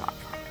better shot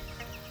from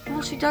her.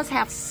 Well, she does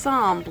have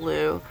some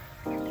blue.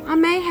 I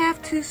may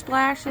have 2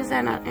 splashes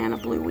and a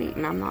blue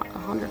Wheaton. I'm not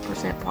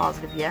 100%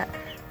 positive yet.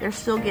 They're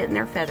still getting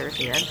their feathers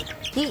in.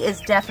 He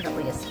is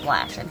definitely a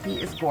splash, and he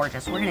is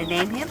gorgeous. We're going to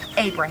name him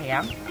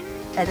Abraham.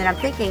 And then I'm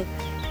thinking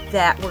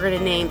that we're going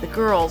to name the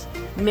girls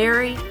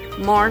Mary,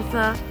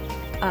 Martha,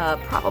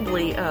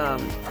 probably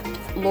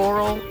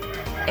Laurel,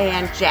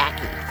 and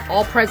Jackie.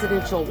 All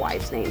presidential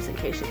wives' names, in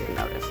case you didn't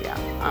notice. Yeah,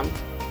 I'm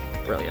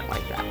brilliant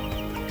like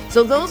that.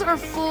 So those are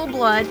full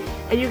blood,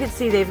 and you can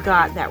see they've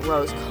got that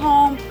rose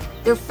comb.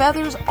 Their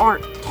feathers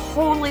aren't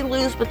totally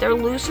loose, but they're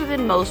looser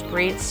than most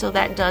breeds, so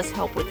that does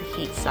help with the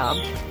heat some.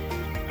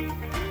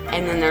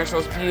 And then there's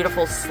those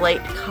beautiful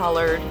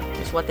slate-colored,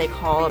 is what they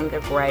call them. They're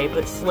gray,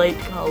 but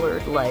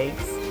slate-colored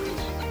legs.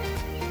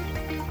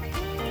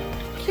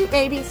 Cute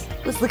babies.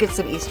 Let's look at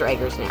some Easter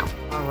eggers now.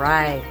 All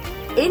right.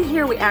 In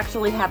here, we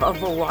actually have a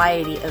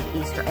variety of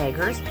Easter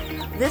eggers.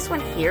 This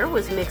one here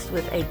was mixed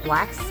with a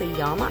black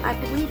Sayama. I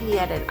believe he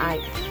had an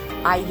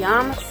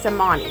Ayam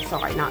Samani.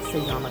 Sorry, not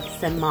Sayama,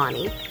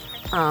 Samani.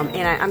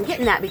 And I'm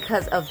getting that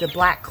because of the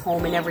black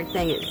comb and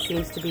everything. It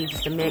seems to be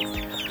just a mix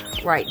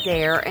right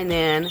there. And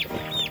then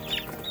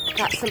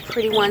got some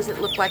pretty ones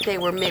that look like they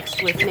were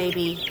mixed with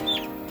maybe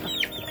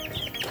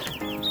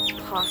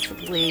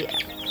possibly,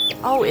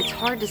 oh, it's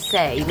hard to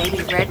say,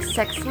 maybe red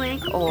sex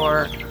link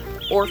or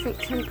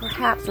Orphington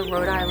perhaps, or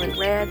Rhode Island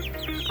red.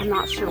 I'm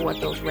not sure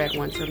what those red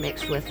ones are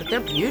mixed with, but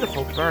they're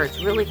beautiful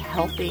birds, really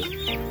healthy,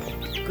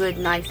 good,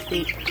 nice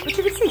feet. But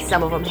you can see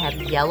some of them have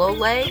yellow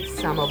legs,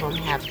 some of them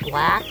have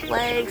black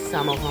legs,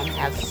 some of them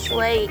have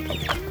slate.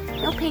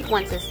 No pink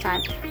ones this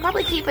time.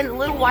 Probably keeping the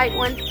little white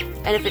one,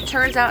 and if it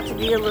turns out to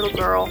be a little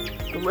girl,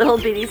 the little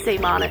bitty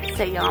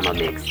Sayama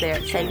mix there,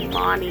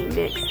 Saymani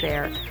mix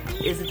there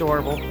is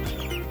adorable.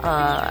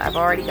 I've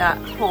already got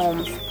a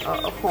home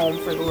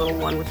for the little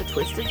one with the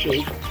twisted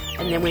beak.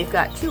 And then we've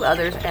got 2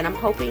 others, and I'm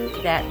hoping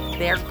that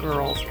they're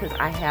girls because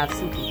I have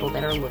some people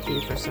that are looking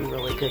for some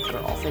really good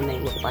girls, and they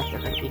look like they're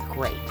going to be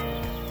great.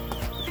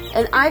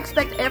 And I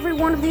expect every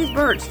one of these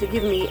birds to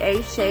give me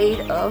a shade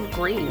of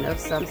green of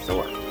some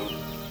sort.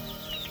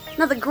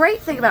 Now, the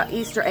great thing about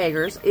Easter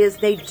eggers is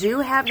they do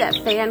have that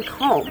fan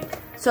comb.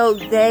 So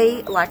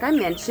they, like I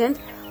mentioned,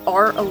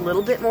 are a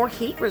little bit more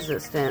heat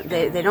resistant.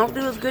 They don't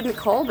do as good in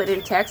cold, but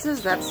in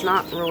Texas, that's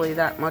not really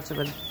that much of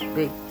a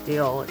big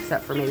deal,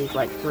 except for maybe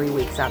like 3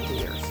 weeks out of the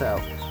year,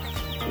 so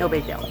no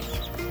big deal.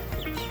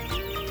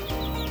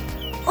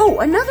 Oh,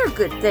 another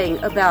good thing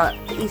about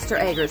Easter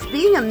eggers,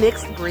 being a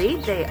mixed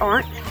breed, they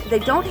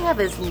don't have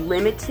as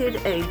limited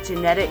a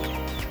genetic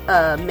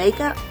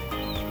makeup,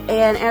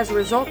 and as a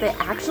result, they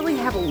actually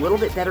have a little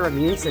bit better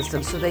immune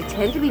system, so they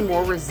tend to be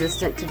more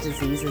resistant to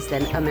diseases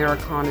than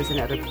Americanas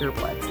and other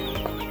purebloods.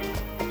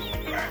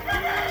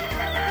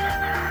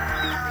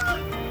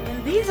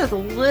 These are the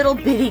little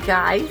bitty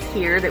guys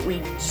here that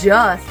we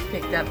just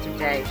picked up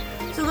today.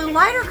 So the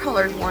lighter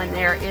colored one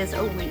there is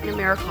a Wheaton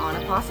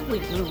Americana, possibly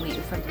blue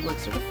Wheaton from the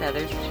looks of the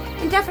feathers,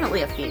 and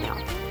definitely a female.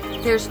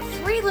 There's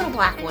 3 little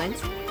black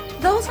ones.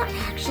 Those are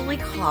actually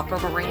Copper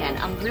Maran.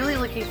 I'm really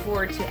looking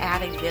forward to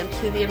adding them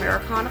to the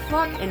Americana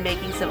flock and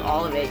making some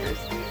olive eggers.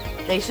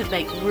 They should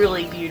make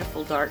really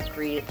beautiful dark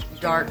green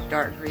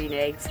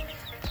eggs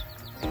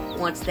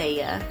once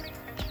they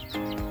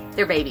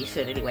their babies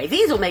should anyway.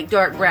 These will make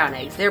dark brown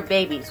eggs. Their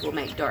babies will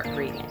make dark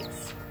green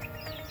eggs.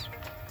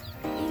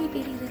 Itty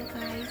bitty little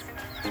guys.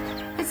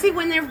 And See,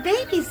 when they're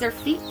babies, their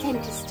feet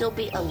tend to still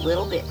be a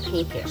little bit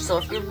pinkish. So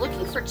if you're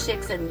looking for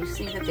chicks and you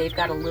see that they've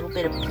got a little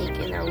bit of pink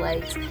in their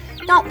legs,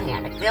 don't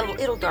panic.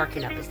 It'll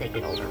darken up as they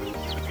get older.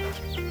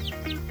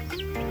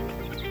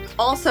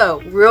 Also,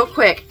 real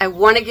quick, I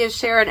want to give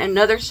Sharon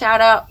another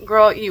shout out.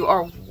 Girl, you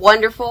are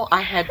wonderful.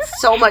 I had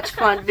so much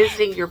fun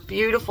visiting your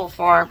beautiful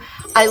farm.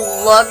 I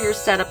love your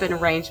setup and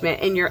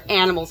arrangement, and your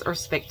animals are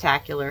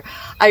spectacular.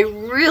 I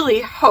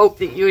really hope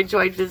that you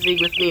enjoyed visiting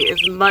with me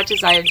as much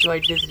as I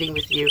enjoyed visiting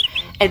with you.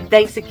 And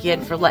thanks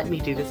again for letting me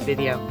do this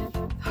video.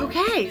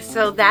 Okay,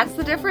 so that's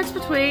the difference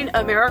between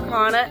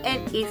Americana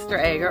and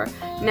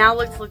EEeee. Now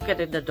let's look at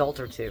an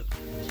adult or two.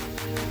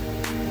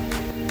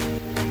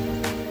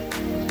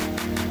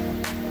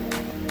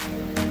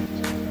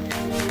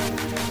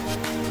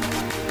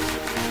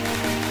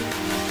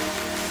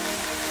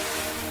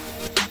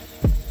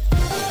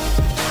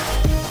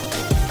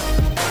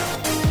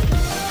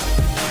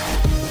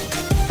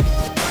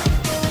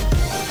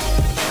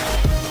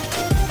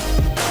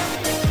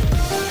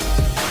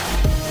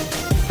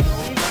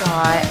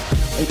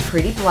 A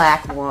pretty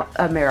black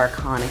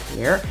Americana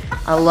here.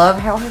 I love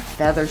how her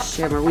feathers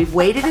shimmer. We've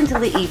waited until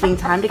the evening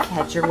time to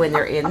catch her when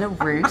they're in the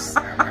roost.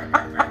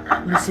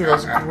 You see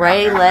those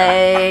gray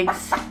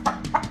legs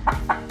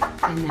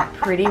and that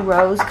pretty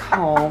rose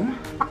comb.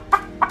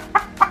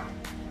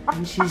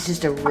 And she's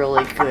just a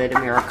really good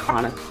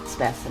Americana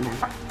specimen.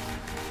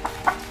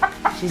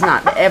 She's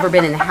not ever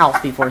been in the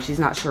house before. She's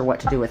not sure what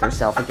to do with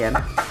herself again.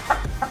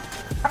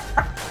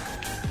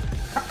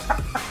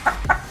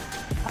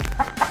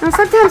 Now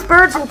sometimes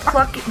birds will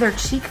pluck their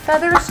cheek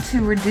feathers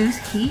to reduce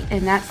heat,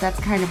 and that's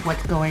kind of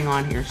what's going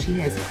on here. She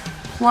has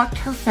plucked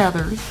her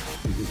feathers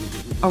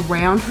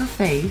around her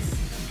face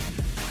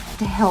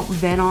to help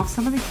vent off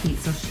some of the heat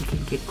so she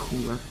can get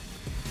cooler.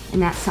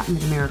 And that's something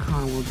that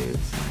Americana will do,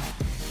 so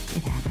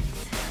it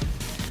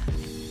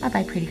happens.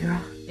 Bye-bye, pretty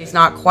girl. She's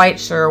not quite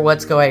sure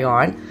what's going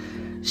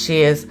on.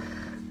 She is,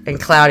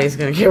 and Cloudy's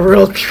gonna get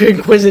real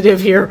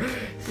inquisitive here.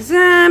 She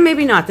says,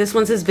 maybe not. This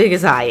one's as big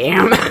as I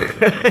am.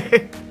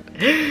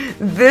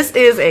 This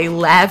is a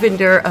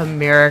lavender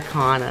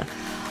Americana.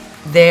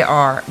 They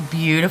are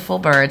beautiful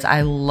birds.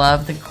 I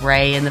love the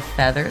gray and the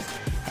feathers.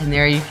 And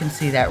there you can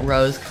see that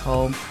rose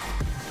comb.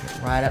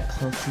 Get right up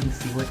close so you can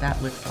see what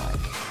that looks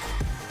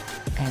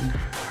like. And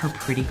her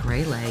pretty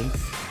gray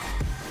legs.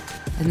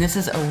 And this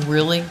is a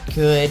really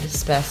good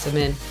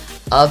specimen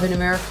of an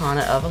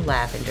Americana, of a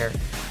lavender.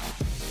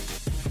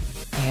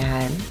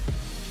 And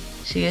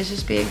she is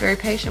just being very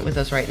patient with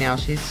us right now.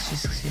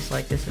 She's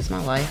like, this is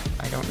my life.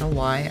 I don't know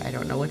why. I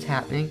don't know what's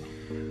happening.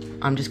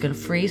 I'm just going to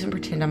freeze and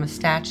pretend I'm a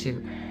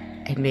statue.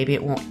 And maybe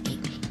it won't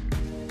eat me.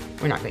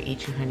 We're not going to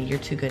eat you, honey. You're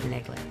too good an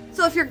egglet.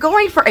 So if you're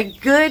going for a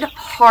good,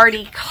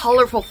 hearty,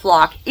 colorful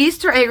flock,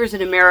 EEeees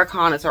and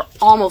Americanas are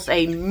almost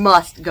a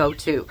must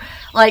go-to.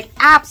 Like,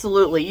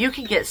 absolutely. You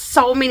can get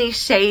so many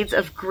shades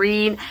of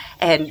green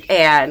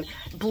and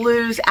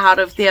blues out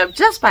of them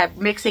just by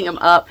mixing them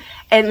up.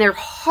 And they're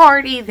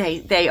hardy,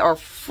 they are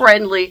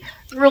friendly,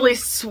 really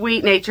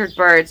sweet-natured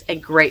birds,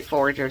 and great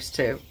foragers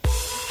too.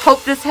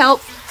 Hope this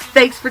helps.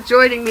 Thanks for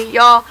joining me,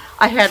 y'all.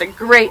 I had a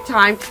great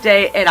time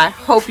today, and I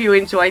hope you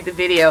enjoyed the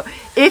video.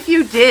 If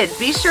you did,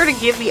 be sure to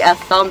give me a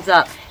thumbs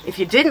up. If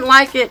you didn't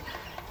like it,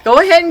 go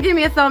ahead and give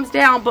me a thumbs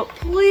down, but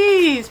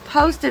please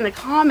post in the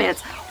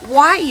comments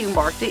why you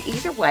marked it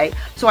either way,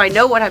 so I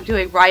know what I'm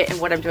doing right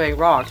and what I'm doing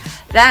wrong.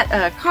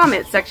 That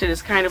comment section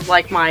is kind of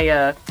like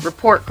my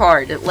report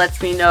card. It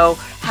lets me know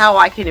how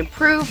I can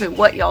improve and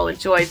what y'all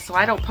enjoyed, so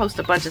I don't post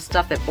a bunch of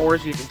stuff that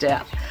bores you to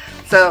death.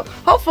 So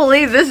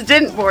hopefully this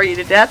didn't bore you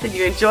to death and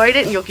you enjoyed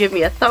it, and you'll give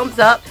me a thumbs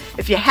up.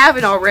 If you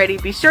haven't already,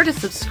 be sure to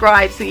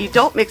subscribe so you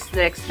don't miss the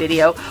next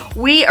video.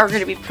 We are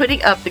going to be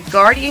putting up the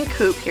Guardian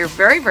Coop here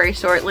very, very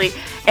shortly,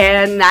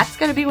 and that's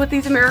going to be what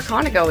these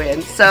Americana go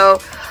in. So,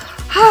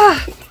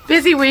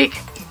 busy week.